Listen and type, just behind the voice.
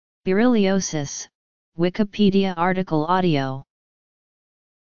Berylliosis, Wikipedia article audio.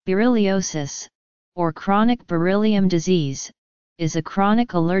 Berylliosis, or chronic beryllium disease, is a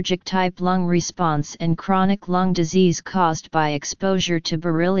chronic allergic type lung response and chronic lung disease caused by exposure to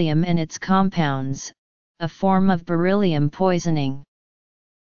beryllium and its compounds, a form of beryllium poisoning.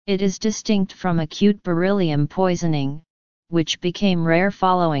 It is distinct from acute beryllium poisoning, which became rare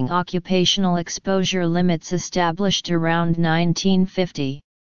following occupational exposure limits established around 1950.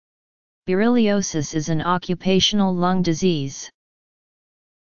 Berylliosis is an occupational lung disease.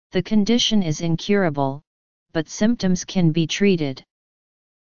 The condition is incurable, but symptoms can be treated.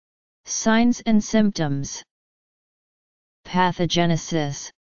 Signs and symptoms. Pathogenesis.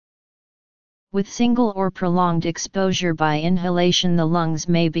 With single or prolonged exposure by inhalation, the lungs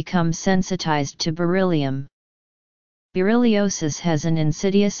may become sensitized to beryllium. Berylliosis has an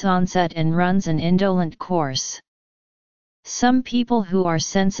insidious onset and runs an indolent course. Some people who are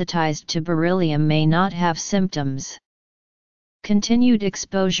sensitized to beryllium may not have symptoms. Continued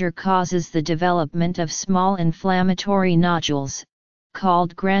exposure causes the development of small inflammatory nodules,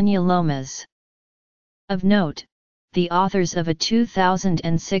 called granulomas. Of note, the authors of a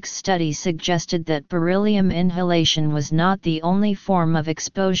 2006 study suggested that beryllium inhalation was not the only form of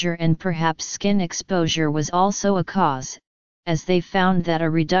exposure and perhaps skin exposure was also a cause, as they found that a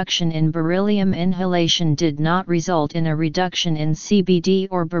reduction in beryllium inhalation did not result in a reduction in CBD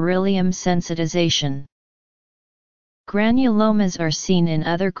or beryllium sensitization. Granulomas are seen in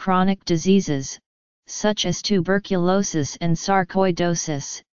other chronic diseases, such as tuberculosis and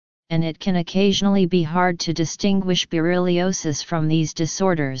sarcoidosis, and it can occasionally be hard to distinguish berylliosis from these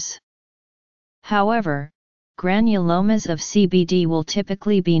disorders. However, granulomas of CBD will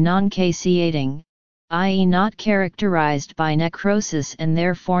typically be non-caseating, i.e. not characterized by necrosis and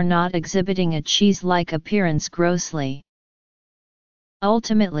therefore not exhibiting a cheese-like appearance grossly.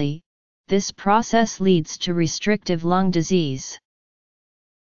 Ultimately, this process leads to restrictive lung disease.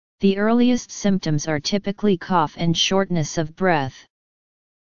 The earliest symptoms are typically cough and shortness of breath.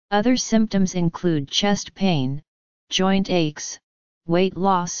 Other symptoms include chest pain, joint aches, weight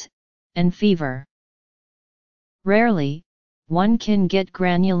loss, and fever. Rarely, one can get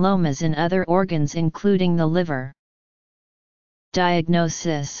granulomas in other organs including the liver.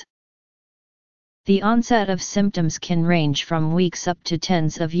 Diagnosis. The onset of symptoms can range from weeks up to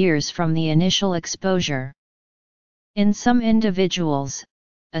tens of years from the initial exposure. In some individuals,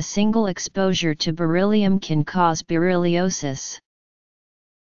 a single exposure to beryllium can cause berylliosis.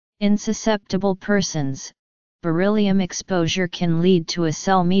 In susceptible persons, beryllium exposure can lead to a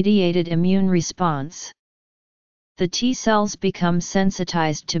cell-mediated immune response. The T cells become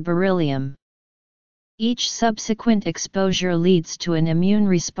sensitized to beryllium. Each subsequent exposure leads to an immune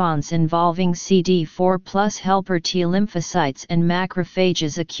response involving CD4+ helper T lymphocytes and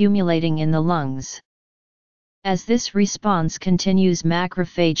macrophages accumulating in the lungs. As this response continues,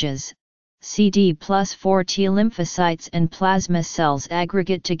 macrophages, CD+4 T lymphocytes and plasma cells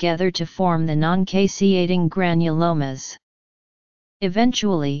aggregate together to form the non-caseating granulomas.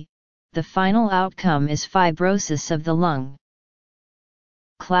 Eventually, the final outcome is fibrosis of the lung.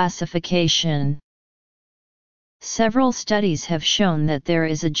 Classification. Several studies have shown that there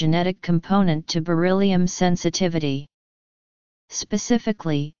is a genetic component to beryllium sensitivity.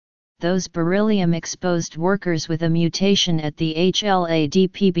 Specifically, those beryllium-exposed workers with a mutation at the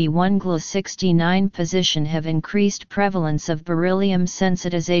HLA-DPB1 GL69 position have increased prevalence of beryllium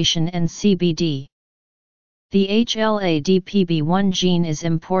sensitization and CBD. The HLA-DPB1 gene is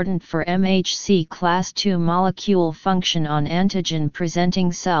important for MHC class II molecule function on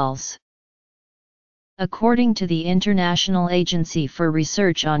antigen-presenting cells. According to the International Agency for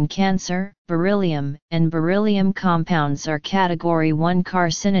Research on Cancer, beryllium and beryllium compounds are Category 1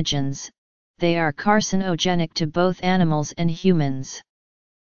 carcinogens. They are carcinogenic to both animals and humans.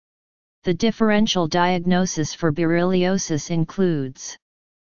 The differential diagnosis for berylliosis includes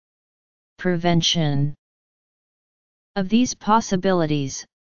prevention. Of these possibilities,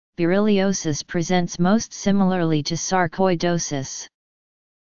 berylliosis presents most similarly to sarcoidosis.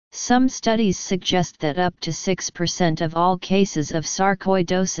 Some studies suggest that up to 6% of all cases of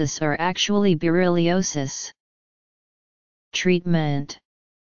sarcoidosis are actually berylliosis. Treatment.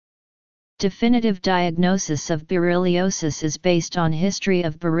 Definitive diagnosis of berylliosis is based on history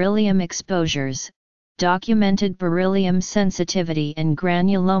of beryllium exposures, documented beryllium sensitivity and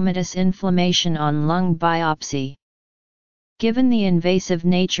granulomatous inflammation on lung biopsy. Given the invasive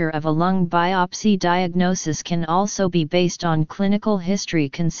nature of a lung biopsy, diagnosis can also be based on clinical history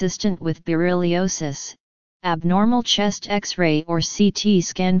consistent with berylliosis, abnormal chest X-ray or CT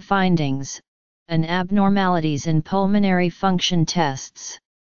scan findings, and abnormalities in pulmonary function tests.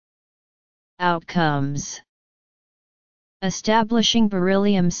 Outcomes. Establishing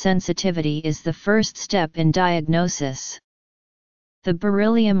beryllium sensitivity is the first step in diagnosis. The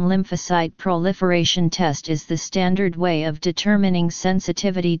beryllium lymphocyte proliferation test is the standard way of determining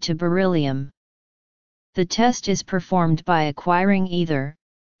sensitivity to beryllium. The test is performed by acquiring either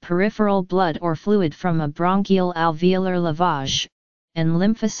peripheral blood or fluid from a bronchial alveolar lavage, and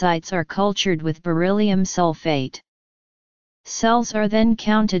lymphocytes are cultured with beryllium sulfate. Cells are then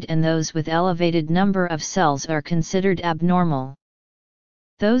counted and those with elevated number of cells are considered abnormal.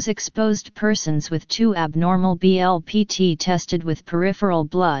 Those exposed persons with 2 abnormal BLPT tested with peripheral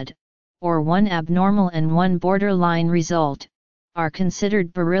blood, or 1 abnormal and 1 borderline result, are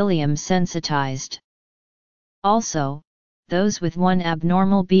considered beryllium sensitized. Also, those with 1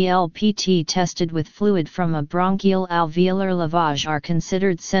 abnormal BLPT tested with fluid from a bronchial alveolar lavage are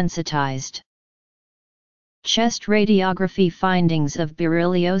considered sensitized. Chest radiography findings of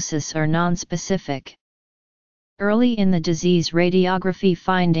berylliosis are nonspecific. Early in the disease, radiography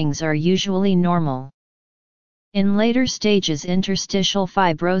findings are usually normal. In later stages, interstitial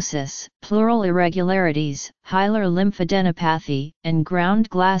fibrosis, pleural irregularities, hilar lymphadenopathy, and ground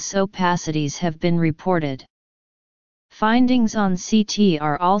glass opacities have been reported. Findings on CT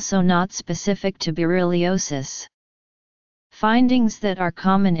are also not specific to berylliosis. Findings that are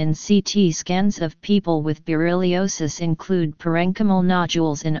common in CT scans of people with berylliosis include parenchymal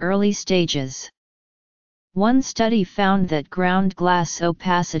nodules in early stages. One study found that ground glass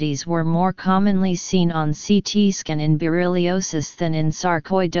opacities were more commonly seen on CT scan in berylliosis than in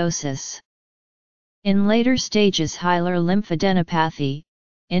sarcoidosis. In later stages, hilar lymphadenopathy,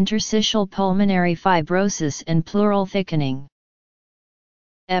 interstitial pulmonary fibrosis and pleural thickening.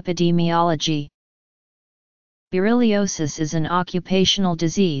 Epidemiology. Berylliosis is an occupational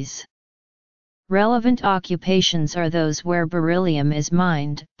disease. Relevant occupations are those where beryllium is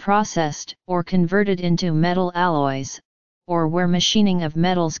mined, processed, or converted into metal alloys, or where machining of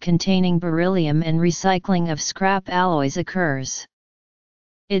metals containing beryllium and recycling of scrap alloys occurs.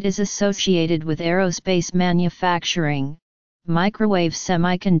 It is associated with aerospace manufacturing, microwave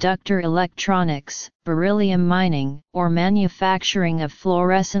semiconductor electronics, beryllium mining, or manufacturing of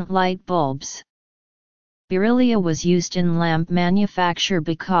fluorescent light bulbs. Beryllia was used in lamp manufacture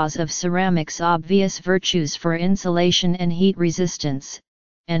because of ceramics' obvious virtues for insulation and heat resistance,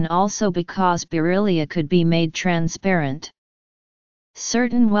 and also because beryllia could be made transparent.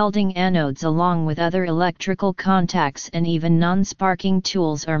 Certain welding anodes along with other electrical contacts and even non-sparking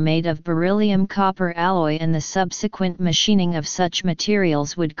tools are made of beryllium copper alloy, and the subsequent machining of such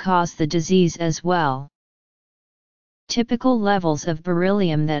materials would cause the disease as well. Typical levels of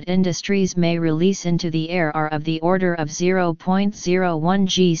beryllium that industries may release into the air are of the order of 0.01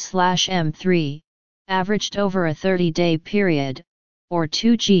 g/m3, averaged over a 30-day period, or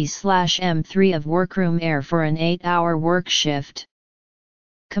 2 g/m3 of workroom air for an 8-hour work shift.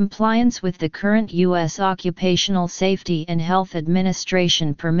 Compliance with the current U.S. Occupational Safety and Health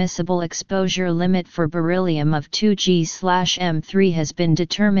Administration permissible exposure limit for beryllium of 2 g/m3 has been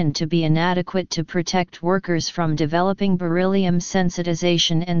determined to be inadequate to protect workers from developing beryllium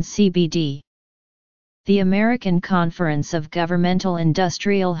sensitization and CBD. The American Conference of Governmental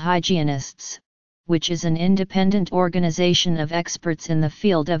Industrial Hygienists, which is an independent organization of experts in the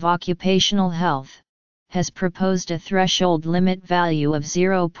field of occupational health, has proposed a threshold limit value of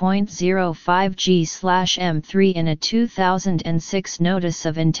 0.05 g/m3 in a 2006 Notice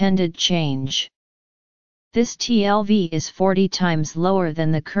of Intended Change. This TLV is 40 times lower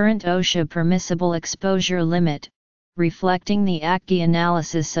than the current OSHA permissible exposure limit, reflecting the ACGI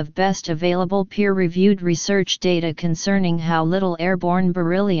analysis of best available peer-reviewed research data concerning how little airborne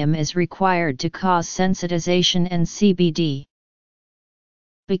beryllium is required to cause sensitization and CBD.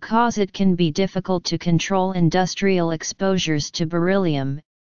 Because it can be difficult to control industrial exposures to beryllium,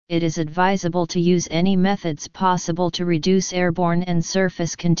 it is advisable to use any methods possible to reduce airborne and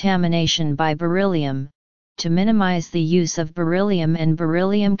surface contamination by beryllium, to minimize the use of beryllium and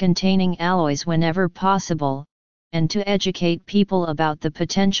beryllium-containing alloys whenever possible, and to educate people about the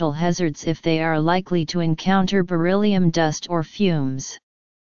potential hazards if they are likely to encounter beryllium dust or fumes.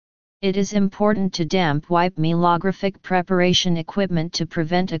 It is important to damp wipe mealographic preparation equipment to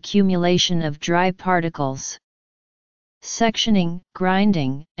prevent accumulation of dry particles. Sectioning,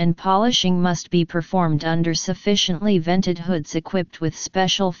 grinding, and polishing must be performed under sufficiently vented hoods equipped with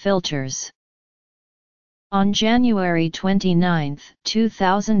special filters. On January 29,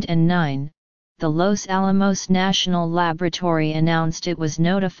 2009, the Los Alamos National Laboratory announced it was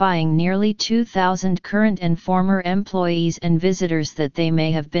notifying nearly 2,000 current and former employees and visitors that they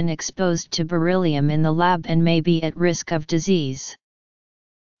may have been exposed to beryllium in the lab and may be at risk of disease.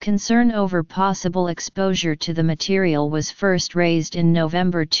 Concern over possible exposure to the material was first raised in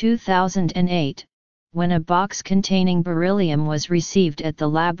November 2008, when a box containing beryllium was received at the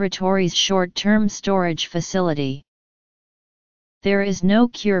laboratory's short-term storage facility. There is no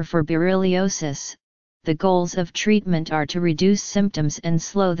cure for berylliosis. The goals of treatment are to reduce symptoms and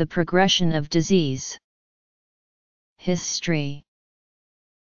slow the progression of disease. History.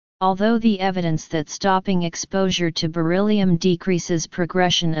 Although the evidence that stopping exposure to beryllium decreases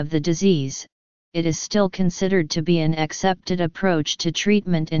progression of the disease, it is still considered to be an accepted approach to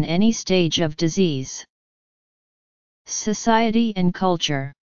treatment in any stage of disease. Society and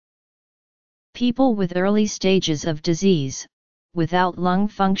culture. People with early stages of disease, without lung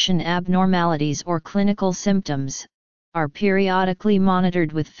function abnormalities or clinical symptoms, are periodically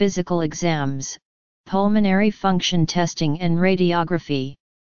monitored with physical exams, pulmonary function testing and radiography.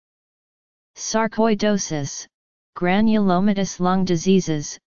 Sarcoidosis, granulomatous lung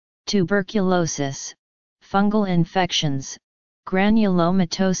diseases, tuberculosis, fungal infections,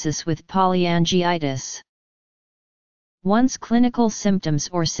 granulomatosis with polyangiitis. Once clinical symptoms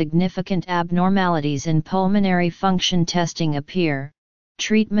or significant abnormalities in pulmonary function testing appear,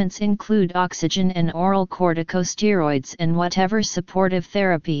 treatments include oxygen and oral corticosteroids and whatever supportive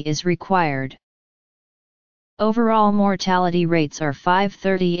therapy is required. Overall mortality rates are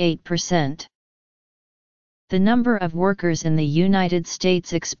 38%. The number of workers in the United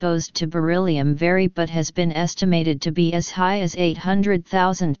States exposed to beryllium vary but has been estimated to be as high as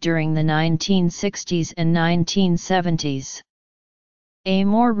 800,000 during the 1960s and 1970s. A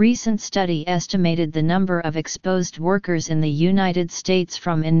more recent study estimated the number of exposed workers in the United States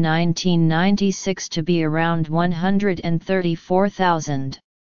from in 1996 to be around 134,000.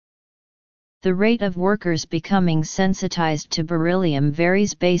 The rate of workers becoming sensitized to beryllium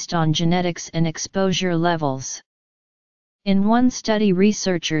varies based on genetics and exposure levels. In one study,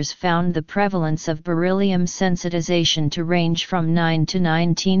 researchers found the prevalence of beryllium sensitization to range from 9 to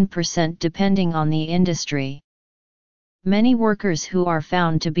 19% depending on the industry. Many workers who are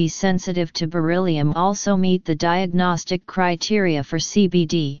found to be sensitive to beryllium also meet the diagnostic criteria for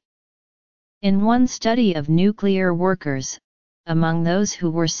CBD. In one study of nuclear workers, among those who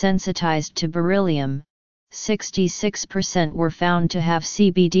were sensitized to beryllium, 66% were found to have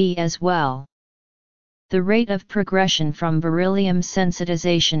CBD as well. The rate of progression from beryllium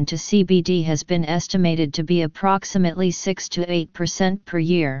sensitization to CBD has been estimated to be approximately 6 to 8% per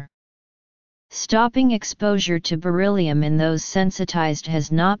year. Stopping exposure to beryllium in those sensitized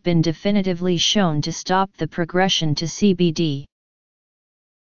has not been definitively shown to stop the progression to CBD.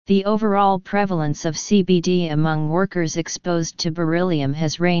 The overall prevalence of CBD among workers exposed to beryllium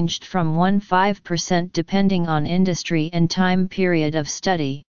has ranged from 1–5% depending on industry and time period of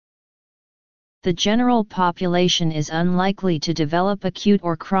study. The general population is unlikely to develop acute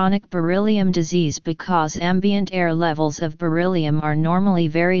or chronic beryllium disease because ambient air levels of beryllium are normally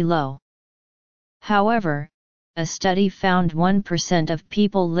very low. However, a study found 1% of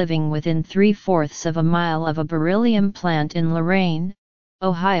people living within 3/4 of a mile of a beryllium plant in Lorain,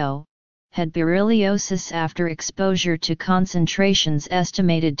 Ohio, had berylliosis after exposure to concentrations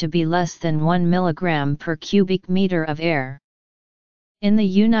estimated to be less than 1 mg per cubic meter of air. In the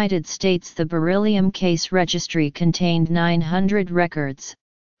United States, the beryllium case registry contained 900 records,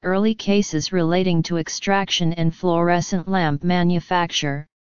 early cases relating to extraction and fluorescent lamp manufacture,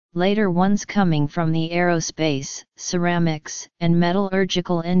 later ones coming from the aerospace, ceramics, and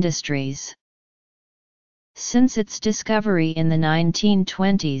metallurgical industries. Since its discovery in the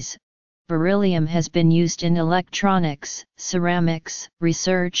 1920s, beryllium has been used in electronics, ceramics,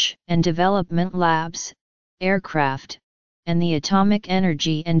 research and development labs, aircraft, and the atomic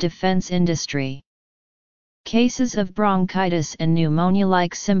energy and defense industry. Cases of bronchitis and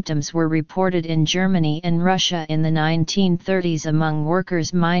pneumonia-like symptoms were reported in Germany and Russia in the 1930s among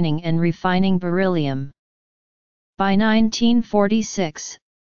workers mining and refining beryllium. By 1946,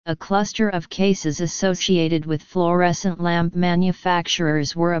 a cluster of cases associated with fluorescent lamp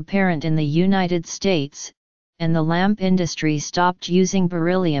manufacturers were apparent in the United States, and the lamp industry stopped using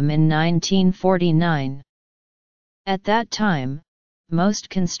beryllium in 1949. At that time,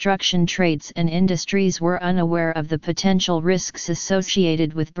 most construction trades and industries were unaware of the potential risks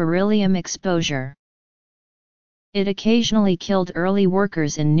associated with beryllium exposure. It occasionally killed early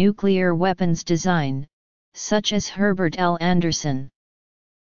workers in nuclear weapons design, such as Herbert L. Anderson.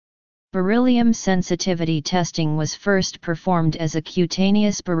 Beryllium sensitivity testing was first performed as a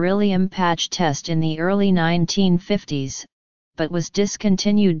cutaneous beryllium patch test in the early 1950s, but was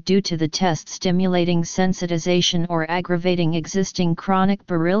discontinued due to the test stimulating sensitization or aggravating existing chronic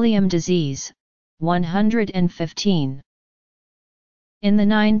beryllium disease. 115. In the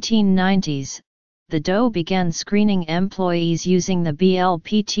 1990s, the DOE began screening employees using the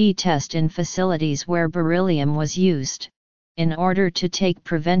BLPT test in facilities where beryllium was used, in order to take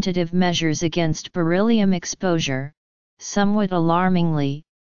preventative measures against beryllium exposure. Somewhat alarmingly,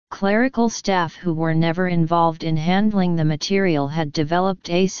 clerical staff who were never involved in handling the material had developed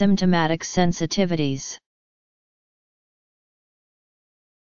asymptomatic sensitivities.